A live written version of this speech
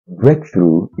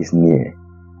Breakthrough is near.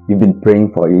 You've been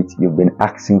praying for it, you've been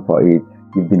asking for it,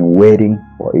 you've been waiting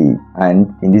for it.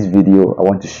 And in this video, I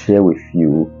want to share with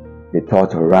you the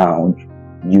thought around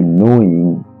you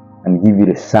knowing and give you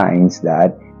the signs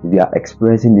that if you are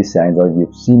experiencing these signs or if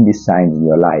you've seen these signs in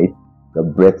your life, your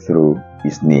breakthrough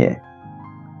is near.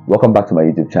 Welcome back to my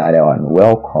YouTube channel and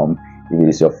welcome if it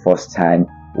is your first time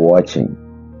watching.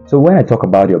 So when I talk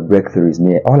about your breakthrough is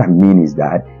near, all I mean is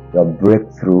that your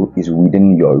breakthrough is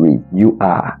within your reach. You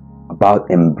are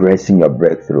about embracing your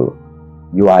breakthrough.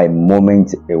 You are a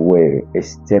moment away, a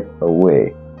step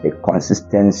away, a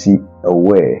consistency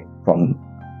away from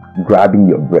grabbing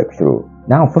your breakthrough.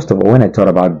 Now, first of all, when I thought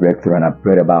about breakthrough and I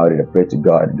prayed about it, I prayed to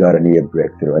God, I need a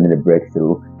breakthrough. I need a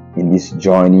breakthrough in this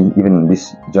journey, even in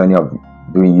this journey of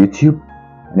doing YouTube.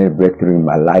 I need a breakthrough in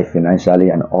my life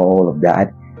financially and all of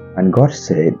that. And God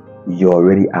said, you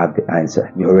already have the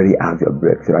answer. You already have your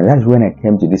breakthrough. And that's when I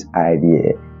came to this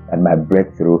idea that my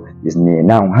breakthrough is near.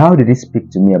 Now, how did He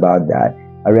speak to me about that?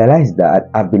 I realized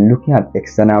that I've been looking at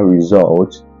external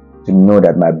results to know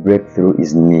that my breakthrough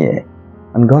is near.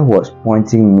 And God was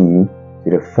pointing me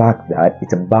to the fact that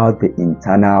it's about the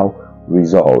internal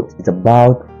result. It's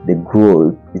about the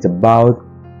growth. It's about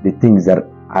the things that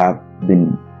I've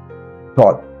been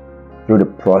taught through the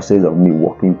process of me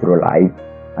walking through life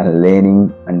and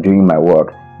learning and doing my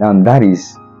work. Now that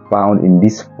is found in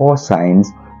these 4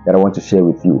 signs that I want to share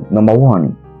with you. Number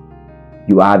 1,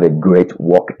 you have a great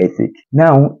work ethic.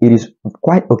 Now it is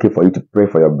quite okay for you to pray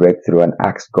for your breakthrough and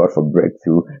ask God for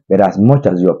breakthrough, but as much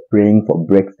as you're praying for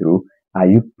breakthrough, are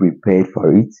you prepared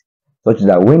for it? Such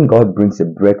that when God brings a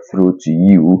breakthrough to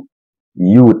you,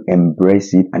 you would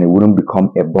embrace it and it wouldn't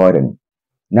become a burden.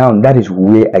 Now that is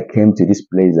where I came to this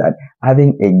place that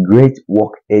having a great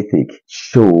work ethic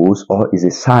shows or is a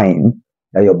sign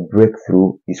that your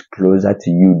breakthrough is closer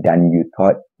to you than you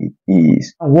thought it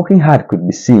is. And working hard could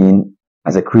be seen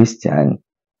as a Christian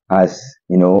as,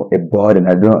 a burden.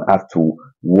 I don't have to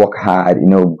work hard,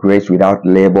 grace without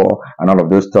labor and all of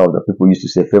those stuff that people used to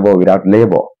say, favor without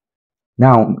labor.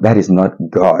 Now that is not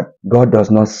God. God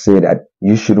does not say that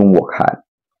you shouldn't work hard.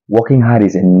 Working hard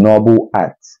is a noble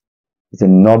act. It's a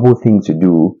noble thing to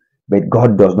do, but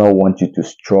God does not want you to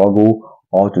struggle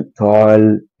or to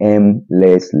toil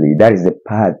aimlessly. That is the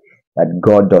path that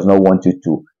God does not want you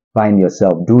to find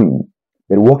yourself doing.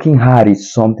 But working hard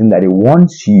is something that He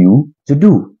wants you to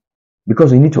do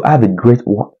because you need to have a great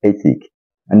work ethic,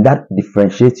 and that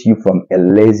differentiates you from a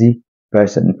lazy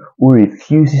person who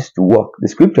refuses to work. The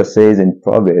scripture says in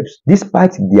Proverbs,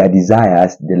 despite their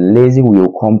desires, the lazy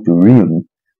will come to ruin,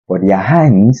 for their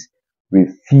hands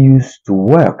refuse to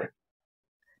work.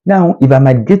 Now, if I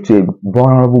might get to a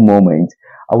vulnerable moment,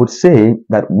 I would say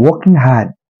that working hard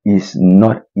is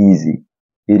not easy.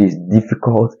 It is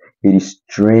difficult. It is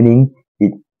straining.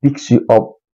 It picks you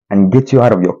up and gets you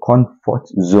out of your comfort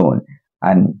zone.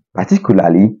 And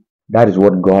particularly, that is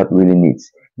what God really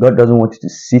needs. God doesn't want you to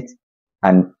sit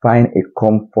and find a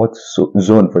comfort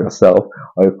zone for yourself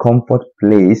or a comfort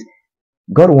place.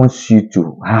 God wants you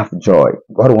to have joy.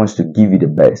 God wants to give you the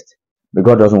best. But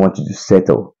God doesn't want you to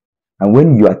settle. And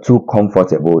when you are too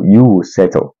comfortable, you will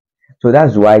settle. So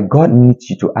that's why God needs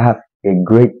you to have a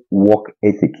great work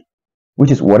ethic,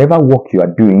 which is whatever work you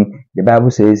are doing, the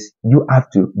Bible says you have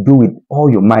to do it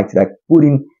all your might, like put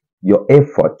in your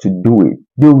effort to do it.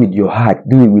 Do it with your heart.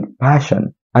 Do it with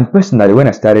passion. And personally, when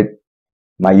I started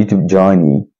my YouTube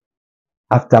journey,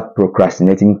 after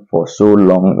procrastinating for so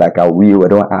long, like I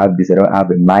don't have this, I don't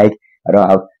have a mic, I don't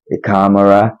have a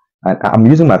camera, and I'm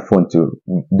using my phone to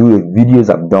do the videos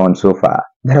I've done so far.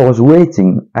 That I was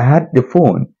waiting. I had the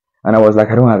phone and I was like,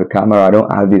 I don't have a camera, I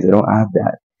don't have this, I don't have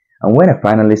that. And when I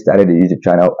finally started the YouTube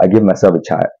channel, I gave myself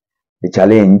a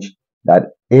challenge that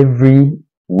every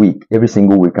week, every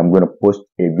single week, I'm going to post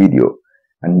a video.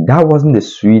 And that wasn't the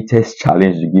sweetest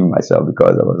challenge to give myself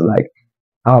because I was like,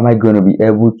 how am I going to be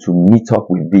able to meet up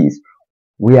with this?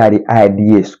 Where are the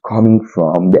ideas coming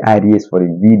from? The ideas for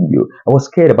the video. I was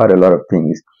scared about a lot of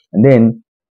things. And then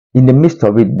in the midst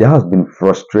of it, there has been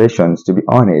frustrations, to be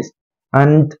honest,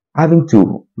 and having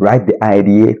to write the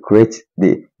idea, create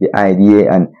the idea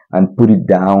and put it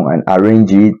down and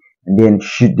arrange it and then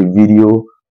shoot the video,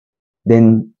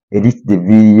 then edit the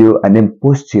video and then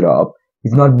post it up.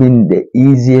 It's not been the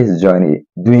easiest journey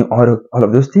doing all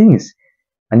of those things.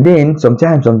 And then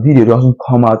sometimes some video doesn't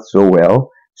come out so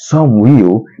well. Some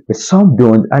will, but some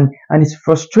don't, and it's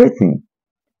frustrating.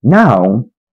 Now,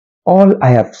 all I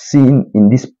have seen in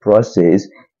this process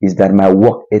is that my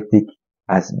work ethic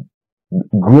has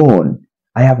grown.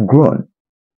 I have grown.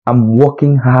 I'm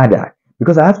working harder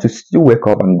because I have to still wake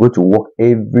up and go to work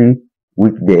every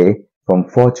weekday from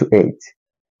 4 to 8.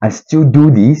 I still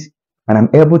do this, and I'm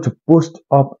able to post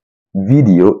up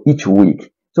video each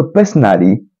week. So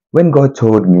personally, when God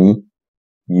told me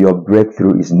your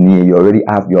breakthrough is near, you already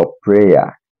have your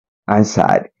prayer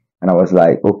answered, and I was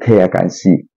like, okay, I can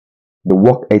see the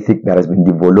work ethic that has been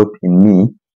developed in me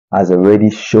has already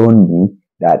shown me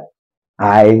that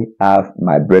I have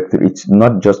my breakthrough. It's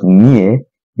not just near,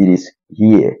 it is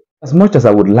here. As much as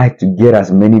I would like to get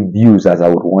as many views as I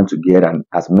would want to get and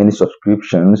as many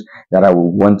subscriptions that I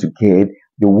would want to get,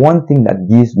 the one thing that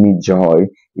gives me joy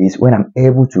is when I'm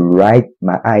able to write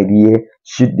my idea,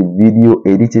 shoot the video,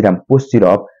 edit it, and post it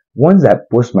up. Once I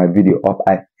post my video up,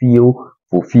 I feel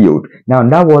fulfilled. Now,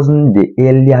 that wasn't the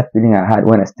earlier feeling I had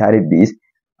when I started this.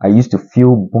 I used to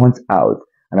feel burnt out,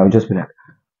 and I would just be like,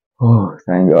 oh,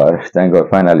 thank God,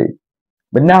 finally.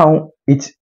 But now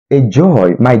it's a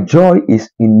joy. My joy is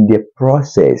in the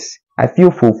process. I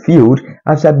feel fulfilled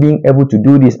after being able to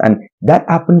do this, and that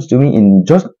happens to me in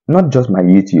not just my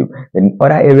YouTube, but in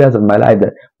other areas of my life.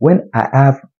 That when I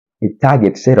have a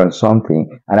target set on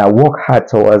something and I work hard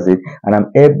towards it and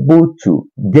I'm able to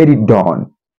get it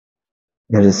done,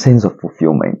 there's a sense of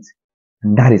fulfillment,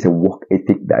 and that is a work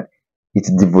ethic that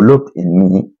it's developed in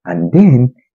me. And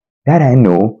then that I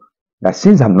know that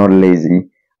since I'm not lazy,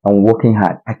 I'm working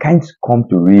hard, I can't come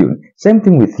to ruin. Same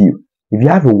thing with you. If you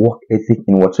have a work ethic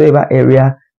in whatsoever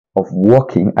area of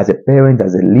working, as a parent,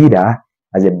 as a leader,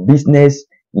 as a business,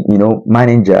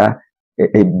 manager,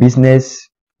 a business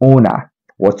owner,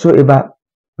 whatsoever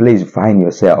place you find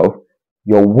yourself,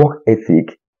 your work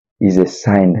ethic is a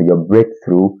sign that your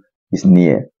breakthrough is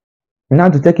near. Now,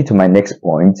 to take you to my next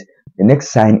point, the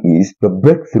next sign is your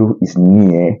breakthrough is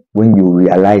near when you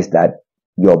realize that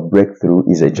your breakthrough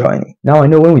is a journey. Now, I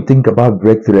know when we think about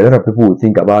breakthrough, a lot of people will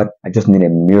think about, I just need a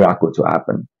miracle to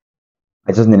happen.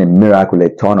 I just need a miracle, a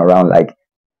turnaround, like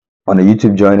on a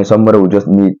YouTube journey, somebody will just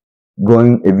need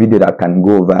going a video that can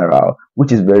go viral,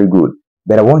 which is very good.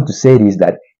 But I want to say this,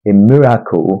 that a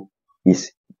miracle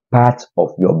is part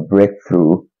of your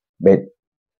breakthrough, but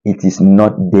it is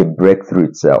not the breakthrough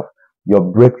itself. Your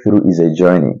breakthrough is a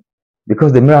journey,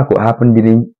 because the miracle happened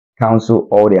didn't cancel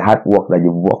all the hard work that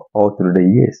you've worked all through the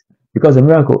years. Because the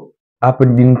miracle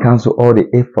happened didn't cancel all the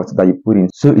efforts that you put in.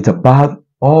 So it's about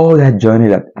all that journey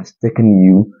that has taken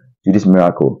you to this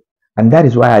miracle. And that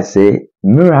is why I say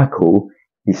miracle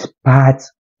is part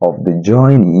of the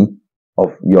journey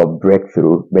of your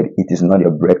breakthrough, but it is not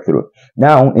your breakthrough.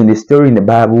 Now, in the story in the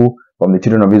Bible from the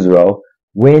children of Israel,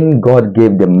 when God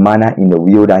gave the manna in the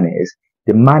wilderness,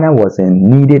 the manna was a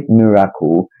needed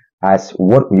miracle as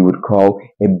what we would call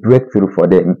a breakthrough for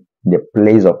them in the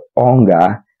place of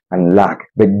hunger and lack.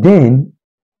 But then,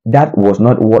 that was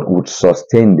not what would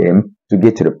sustain them to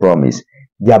get to the promise.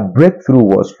 Their breakthrough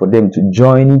was for them to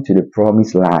join into the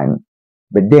promised land.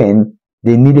 But then,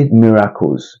 they needed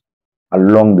miracles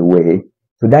along the way.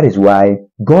 So that is why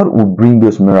God will bring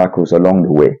those miracles along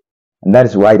the way. And that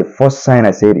is why the first sign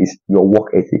I said is your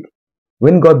work ethic.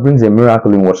 When God brings a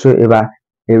miracle in whatsoever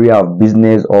area of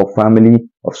business or family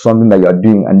of something that you are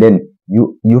doing, and then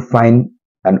you find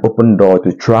an open door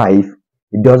to thrive,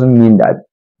 it doesn't mean that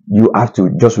you have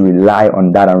to just rely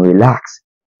on that and relax.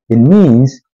 It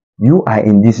means you are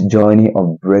in this journey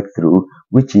of breakthrough,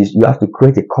 which is you have to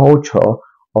create a culture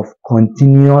of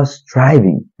continuous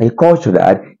striving. A culture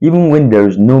that even when there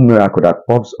is no miracle that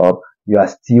pops up, you are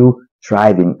still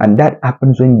striving. And that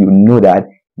happens when you know that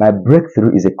my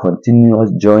breakthrough is a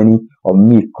continuous journey of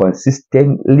me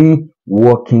consistently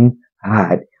working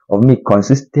hard, of me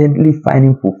consistently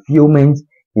finding fulfillment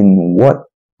in what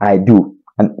I do.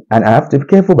 And I have to be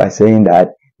careful by saying that,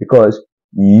 because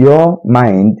your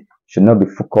mind should not be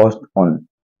focused on,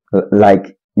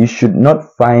 like, you should not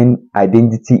find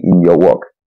identity in your work,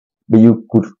 but you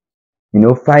could,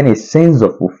 find a sense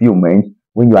of fulfillment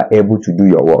when you are able to do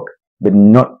your work, but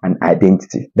not an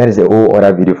identity. That is a whole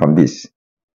other video from this.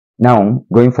 Now,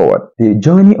 going forward, the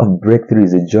journey of breakthrough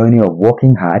is a journey of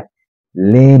working hard,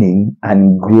 learning,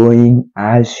 and growing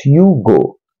as you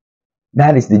go.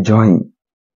 That is the journey.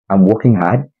 I'm working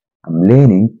hard, I'm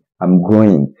learning, I'm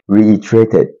growing.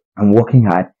 Reiterated, I'm working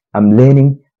hard, I'm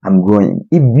learning, I'm growing.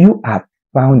 If you have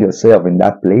found yourself in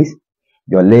that place,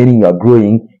 you're learning, you're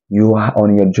growing, you are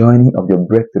on your journey of your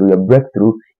breakthrough. Your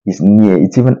breakthrough is near.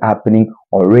 It's even happening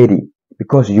already,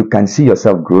 because you can see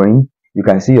yourself growing, you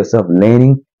can see yourself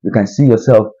learning, you can see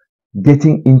yourself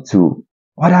getting into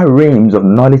other realms of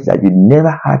knowledge that you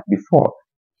never had before.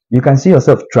 You can see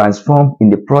yourself transformed in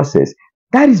the process.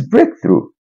 That is breakthrough.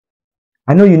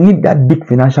 I know you need that big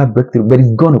financial breakthrough, but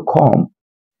it's going to come.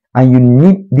 And you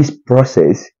need this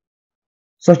process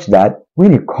such that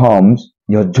when it comes,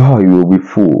 your joy will be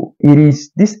full. It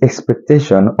is this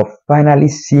expectation of finally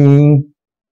seeing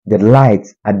the light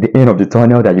at the end of the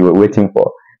tunnel that you were waiting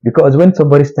for. Because when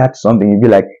somebody starts something, you'll be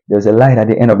like, there's a light at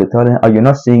the end of the tunnel, or you're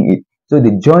not seeing it. So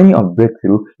the journey of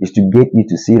breakthrough is to get you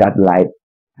to see that light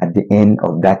at the end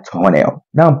of that tunnel.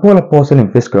 Now, Paul Apostle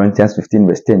in 1 Corinthians 15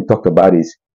 verse 10 talked about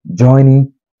his journey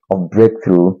of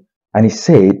breakthrough, and he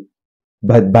said,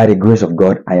 but by the grace of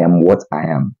God, I am what I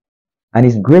am. And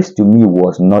his grace to me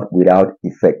was not without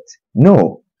effect.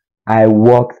 No, I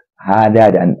worked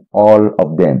harder than all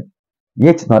of them.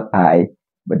 Yet not I,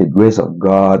 but the grace of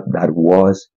God that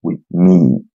was with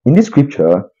me. In this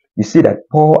scripture, you see that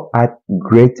Paul had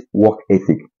great work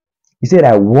ethic. He said,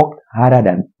 I worked harder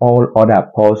than all other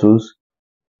apostles,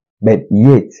 but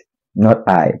yet not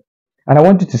I. And I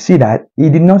want you to see that he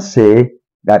did not say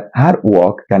that hard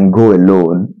work can go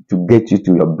alone to get you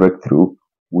to your breakthrough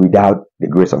without the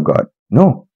grace of God.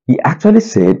 No, he actually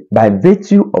said, by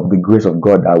virtue of the grace of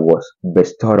God that was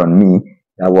bestowed on me,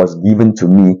 that was given to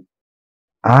me,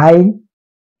 I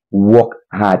worked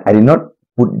hard. I did not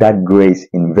put that grace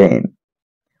in vain.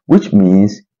 Which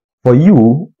means, for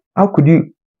you, how could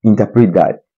you interpret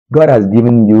that? God has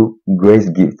given you grace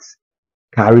gifts,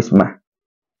 charisma.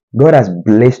 God has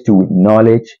blessed you with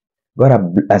knowledge. God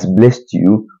has blessed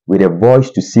you with a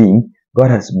voice to sing. God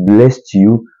has blessed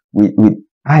you with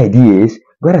ideas.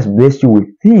 God has blessed you with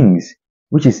things,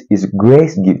 which is His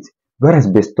grace gift. God has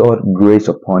bestowed grace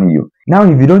upon you. Now,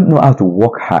 if you don't know how to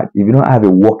work hard, if you don't have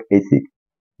a work ethic,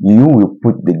 you will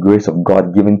put the grace of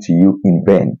God given to you in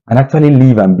vain and actually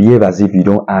live and behave as if you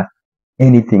don't have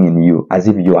anything in you, as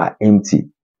if you are empty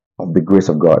of the grace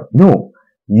of God. No,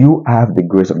 you have the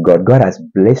grace of God. God has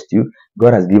blessed you.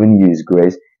 God has given you His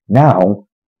grace. Now,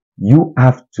 you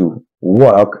have to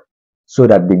work so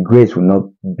that the grace will not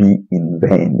be in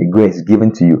vain. The grace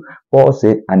given to you. Paul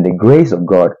said, and the grace of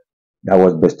God that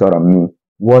was bestowed on me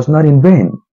was not in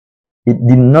vain. It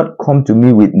did not come to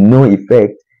me with no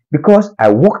effect because I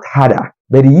worked harder,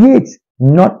 but yet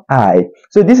not I.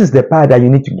 So this is the part that you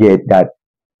need to get, that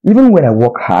even when I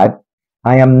work hard,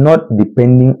 I am not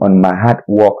depending on my hard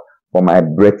work for my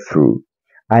breakthrough.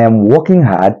 I am working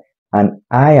hard and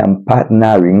I am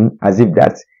partnering, as if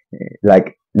that's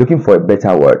like looking for a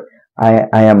better word. I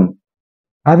am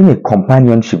having a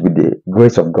companionship with the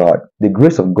grace of God. The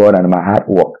grace of God and my hard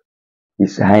work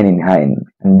is hand in hand.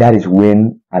 And that is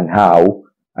when and how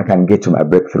I can get to my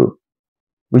breakthrough.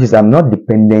 Which is, I'm not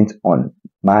dependent on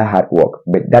my hard work,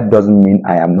 but that doesn't mean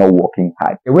I am not working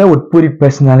hard. The way I would put it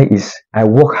personally is, I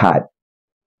work hard,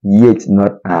 yet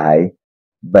not I,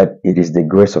 but it is the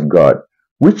grace of God,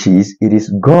 which is, it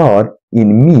is God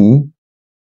in me,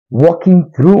 working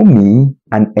through me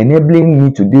and enabling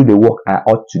me to do the work I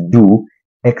ought to do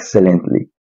excellently.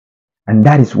 And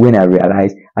that is when I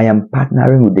realize I am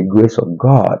partnering with the grace of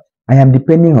God. I am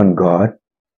depending on God,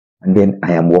 and then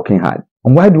I am working hard.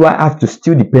 And why do I have to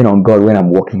still depend on God when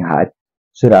I'm working hard?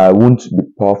 So that I won't be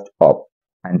puffed up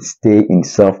and stay in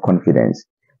self-confidence.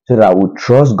 So that I will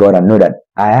trust God and know that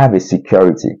I have a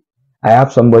security. I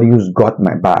have somebody who's got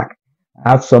my back.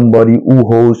 I have somebody who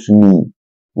holds me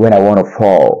when I want to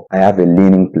fall. I have a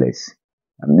leaning place.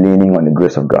 I'm leaning on the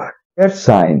grace of God. Third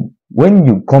sign, when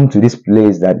you come to this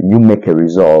place that you make a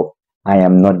resolve, I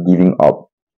am not giving up,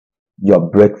 your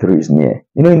breakthrough is near.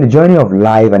 You know, in the journey of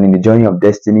life and in the journey of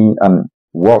destiny and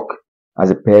work as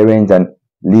a parent and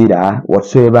leader,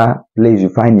 whatsoever place you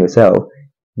find yourself,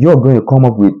 you're going to come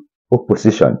up with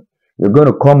opposition. You're going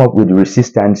to come up with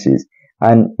resistances.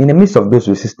 And in the midst of those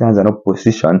resistance and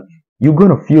opposition, you're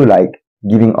going to feel like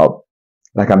giving up.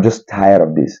 Like, I'm just tired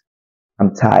of this.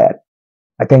 I'm tired.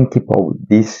 I can't keep up with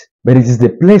this. But it is the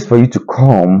place for you to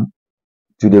come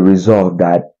to the resolve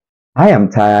that I am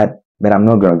tired, but I'm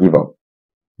not going to give up.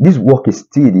 This work is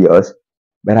tedious,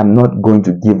 but I'm not going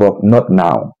to give up, not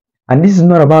now. And this is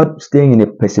not about staying in a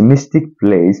pessimistic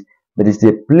place, but it's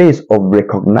the place of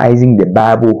recognizing the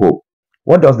Bible hope.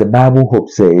 What does the Bible hope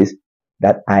says?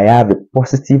 That I have a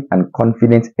positive and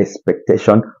confident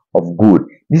expectation of good.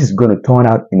 This is going to turn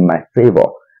out in my favor.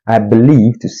 I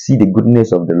believe to see the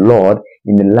goodness of the Lord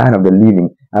in the land of the living.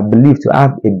 I believe to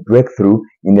have a breakthrough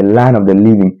in the land of the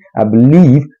living. I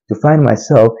believe to find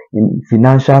myself in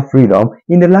financial freedom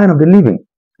in the land of the living.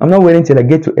 I'm not waiting till I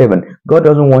get to heaven. God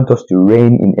doesn't want us to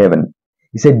reign in heaven.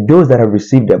 He said, those that have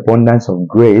received the abundance of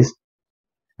grace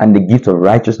and the gift of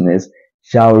righteousness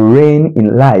shall reign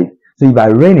in life. So if I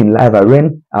reign in life, I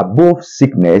reign above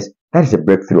sickness. That is a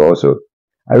breakthrough also.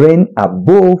 I reign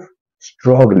above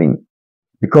struggling,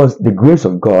 because the grace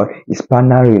of God is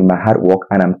partnering in my hard work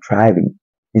and I'm thriving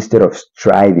instead of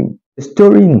striving. The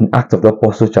story in Acts of the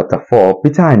Apostles chapter 4,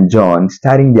 Peter and John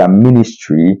starting their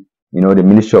ministry the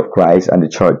ministry of Christ and the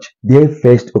church. They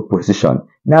faced opposition.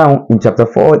 Now, in chapter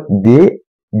 4, they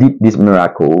did this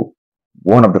miracle,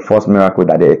 one of the first miracles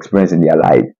that they experienced in their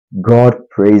life, God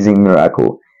praising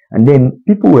miracle. And then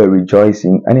people were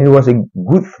rejoicing, and it was a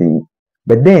good thing.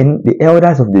 But then the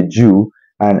elders of the Jew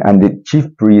and the chief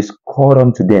priests called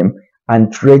unto them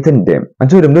and threatened them and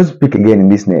told them, don't speak again in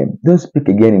this name. Don't speak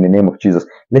again in the name of Jesus.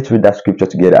 Let's read that scripture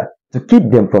together. To keep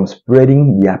them from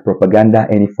spreading their propaganda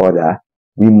any further,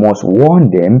 we must warn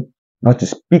them not to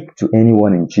speak to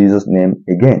anyone in Jesus' name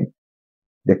again.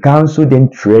 The council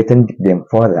then threatened them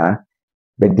further,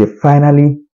 but they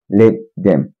finally let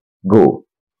them go.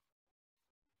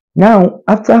 Now,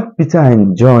 after Peter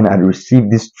and John had received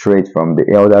this threat from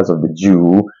the elders of the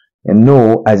Jew, and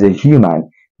know as a human,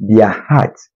 their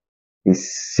heart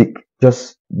is sick.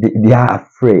 They are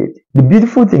afraid. The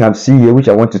beautiful thing I'm seeing here, which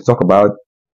I want to talk about,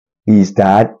 is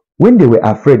that when they were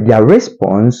afraid, their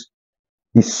response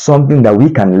is something that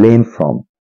we can learn from.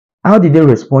 How did they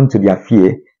respond to their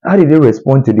fear? How did they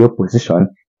respond to the opposition?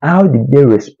 How did they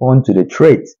respond to the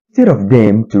threats? Instead of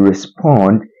them to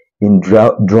respond in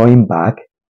drawing back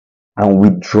and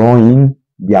withdrawing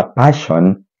their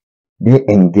passion, they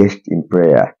engaged in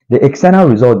prayer. The external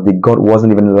result they got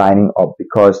wasn't even lining up,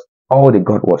 because all they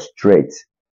got was threats,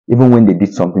 even when they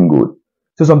did something good.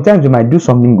 So sometimes you might do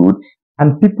something good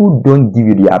and people don't give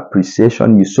you the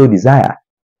appreciation you so desire.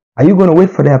 Are you going to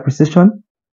wait for the appreciation?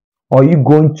 Or are you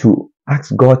going to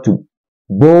ask God to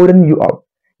bolden you up,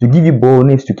 to give you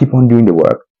boldness to keep on doing the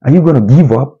work? Are you going to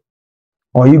give up?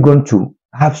 Or are you going to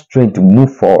have strength to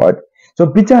move forward? So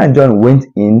Peter and John went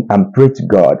in and prayed to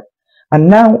God. And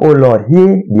now, O Lord,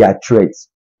 hear their threats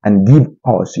and give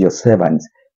us, your servants,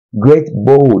 great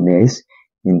boldness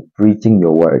in preaching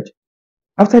your word.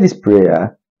 After this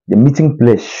prayer, the meeting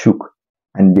place shook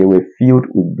and they were filled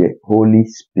with the Holy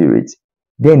Spirit.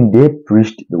 Then they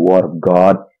preached the word of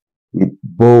God with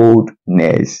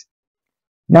boldness.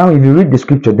 Now, if you read the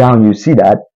scripture down, you see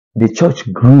that the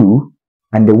church grew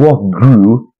and the work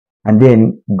grew, and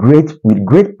then with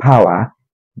great power,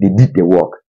 they did the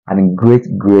work, and great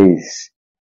grace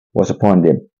was upon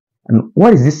them. And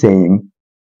what is this saying?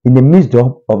 In the midst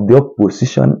of the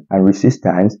opposition and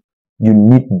resistance, you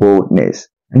need boldness.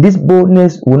 And this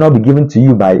boldness will not be given to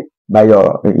you by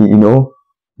your,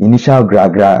 initial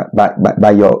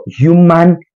by your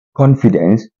human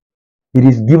confidence. It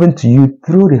is given to you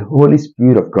through the Holy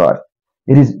Spirit of God.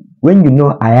 It is when you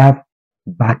know, I have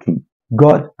backing.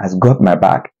 God has got my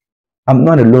back. I'm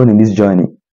not alone in this journey.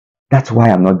 That's why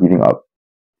I'm not giving up.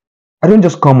 I don't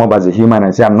just come up as a human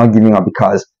and say I'm not giving up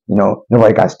because,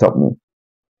 nobody can stop me.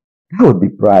 That would be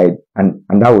pride, and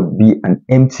that would be an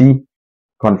empty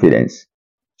confidence.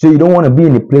 So you don't want to be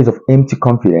in a place of empty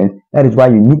confidence. That is why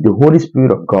you need the Holy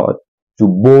Spirit of God to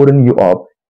bolden you up,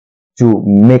 to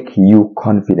make you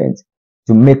confident,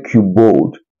 to make you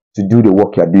bold to do the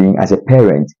work you are doing as a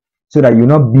parent, so that you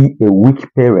not be a weak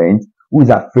parent who is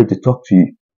afraid to talk to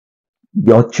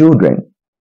your children.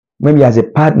 Maybe as a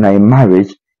partner in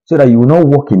marriage, so that you will not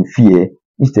walk in fear.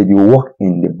 Instead, you will walk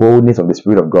in the boldness of the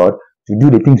Spirit of God to do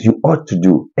the things you ought to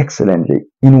do excellently.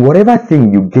 In whatever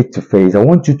thing you get to face, I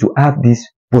want you to have this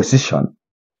position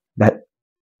that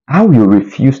I will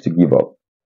refuse to give up.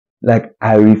 Like,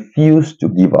 I refuse to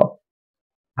give up.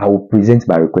 I will present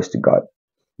my request to God.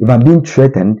 If I'm being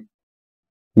threatened,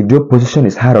 if the opposition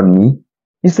is hard on me,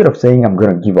 instead of saying I'm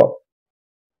going to give up,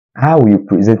 how will you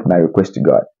present my request to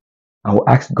God? I will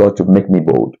ask God to make me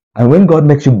bold. And when God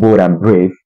makes you bold and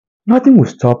brave, nothing will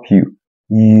stop you.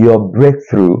 Your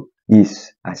breakthrough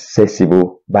is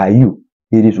accessible by you.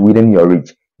 It is within your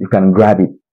reach. You can grab it.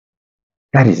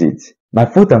 That is it. My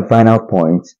fourth and final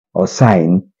point or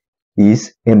sign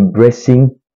is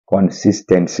embracing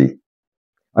consistency.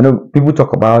 I know people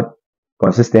talk about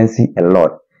consistency a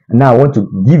lot. And now I want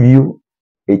to give you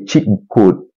a cheat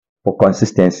code for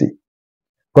consistency.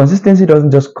 Consistency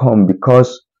doesn't just come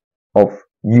because of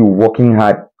you working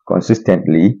hard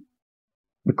consistently.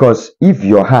 Because if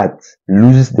your heart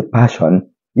loses the passion,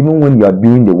 even when you are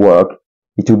doing the work,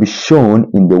 it will be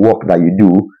shown in the work that you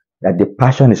do that the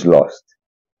passion is lost.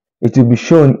 It will be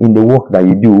shown in the work that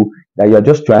you do that you are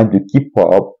just trying to keep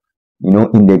up,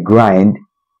 in the grind,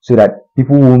 so that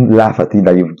people won't laugh at you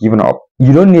that you've given up.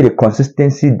 You don't need a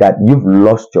consistency that you've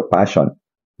lost your passion.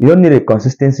 You don't need a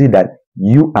consistency that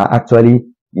you are actually,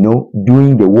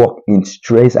 doing the work in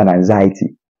stress and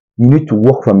anxiety. You need to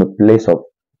work from a place of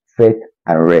faith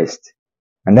and rest.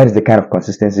 And that is the kind of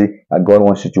consistency that God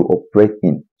wants you to operate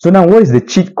in. So now, what is the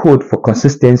cheat code for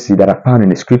consistency that I found in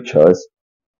the scriptures?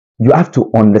 You have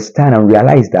to understand and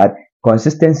realize that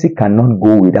consistency cannot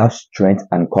go without strength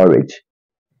and courage.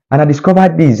 And I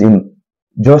discovered this in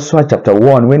Joshua chapter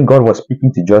 1, when God was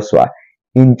speaking to Joshua,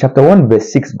 in chapter 1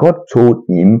 verse 6, God told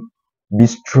him, be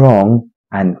strong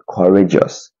and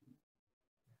courageous.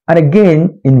 And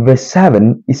again in verse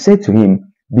 7, he said to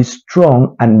him, be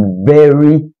strong and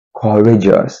very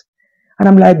courageous. And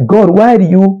I'm like, God, why do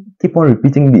you keep on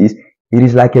repeating this? It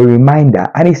is like a reminder.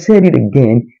 And he said it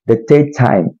again the third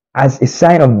time as a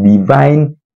sign of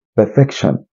divine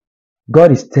perfection.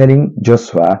 God is telling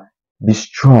Joshua, be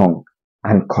strong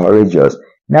and courageous.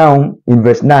 Now, in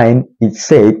verse 9, it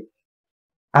said,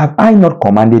 have I not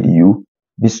commanded you?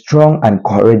 Be strong and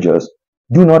courageous.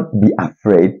 Do not be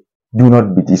afraid. Do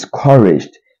not be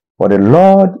discouraged. For the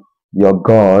Lord your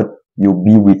God will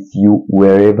be with you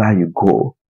wherever you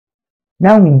go.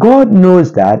 Now, God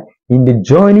knows that in the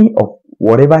journey of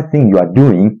whatever thing you are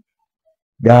doing,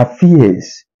 there are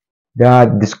fears, there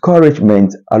are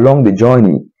discouragements along the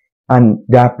journey, and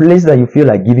there are places that you feel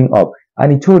like giving up.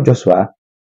 And he told Joshua,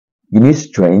 you need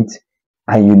strength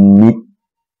and you need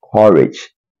courage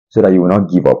so that you will not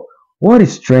give up. What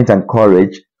is strength and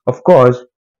courage? Of course,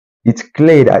 it's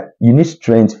clear that you need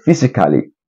strength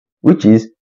physically, which is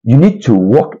you need to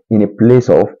walk in a place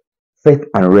of faith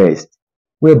and rest,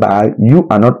 whereby you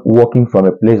are not walking from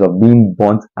a place of being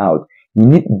burnt out. You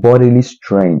need bodily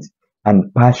strength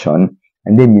and passion,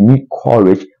 and then you need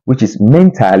courage, which is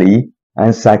mentally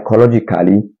and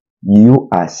psychologically you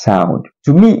are sound.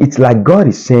 To me, it's like God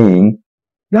is saying,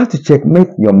 you have to checkmate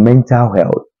your mental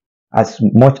health as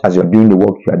much as you're doing the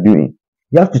work you are doing.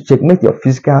 You have to checkmate your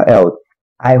physical health.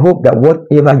 I hope that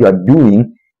whatever you are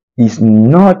doing is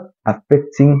not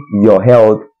affecting your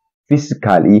health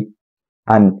physically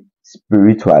and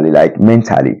spiritually, like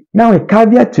mentally. Now, a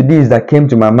caveat to this that came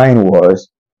to my mind was,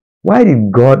 why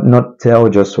did God not tell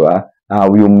Joshua, I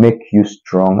will make you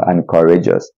strong and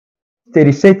courageous? Instead,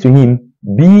 he said to him,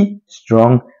 be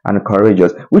strong and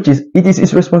courageous, which is, it is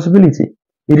his responsibility.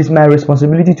 It is my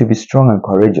responsibility to be strong and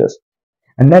courageous.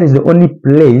 And that is the only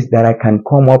place that I can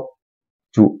come up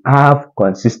to have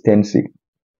consistency.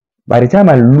 By the time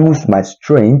I lose my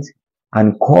strength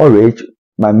and courage,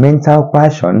 my mental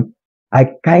passion, I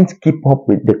can't keep up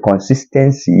with the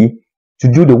consistency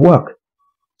to do the work.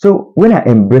 So when I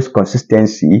embrace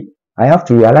consistency, I have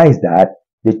to realize that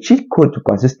the cheat code to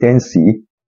consistency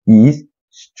is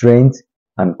strength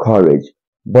and courage.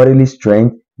 Bodily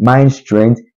strength, mind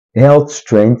strength, health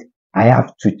strength. I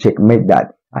have to checkmate that.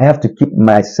 I have to keep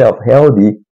myself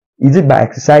healthy. Is it by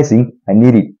exercising? I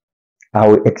need it. I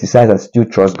will exercise and still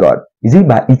trust God. Is it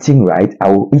by eating right?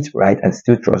 I will eat right and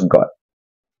still trust God.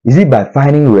 Is it by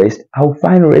finding rest? I will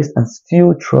find rest and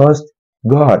still trust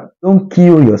God. Don't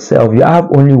kill yourself. You have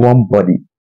only one body.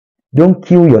 Don't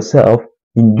kill yourself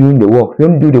in doing the work.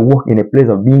 Don't do the work in a place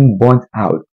of being burnt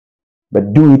out,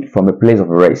 but do it from a place of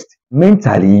rest.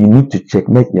 Mentally, you need to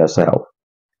checkmate yourself.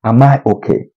 Am I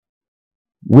okay?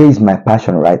 Where is my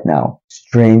passion right now?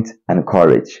 Strength and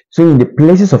courage. So in the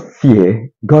places of fear,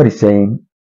 God is saying,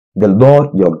 the Lord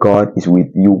your God is with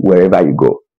you wherever you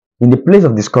go. In the place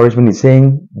of discouragement, He's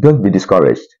saying, don't be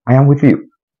discouraged. I am with you.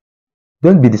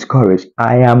 Don't be discouraged.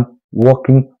 I am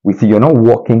walking with you. You're not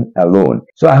walking alone.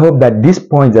 So I hope that this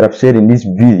point that I've said in this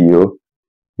video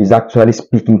is actually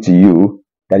speaking to you,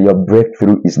 that your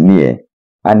breakthrough is near.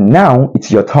 And now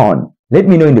it's your turn. Let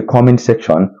me know in the comment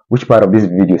section which part of this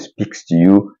video speaks to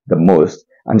you the most,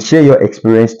 and share your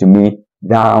experience to me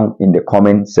down in the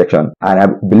comment section. And I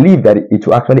believe that it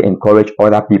will actually encourage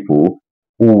other people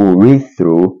who will read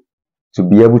through to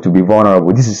be able to be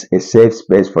vulnerable. This is a safe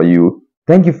space for you.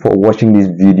 Thank you for watching this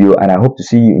video, and I hope to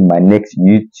see you in my next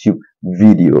YouTube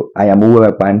video. I am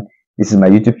Uwem. This is my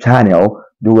YouTube channel.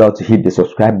 Do well to hit the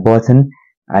subscribe button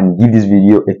and give this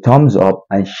video a thumbs up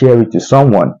and share it to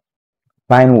someone.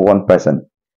 Find one person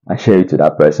and share it to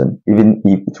that person, even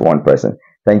if it's one person.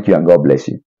 Thank you and God bless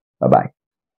you. Bye-bye.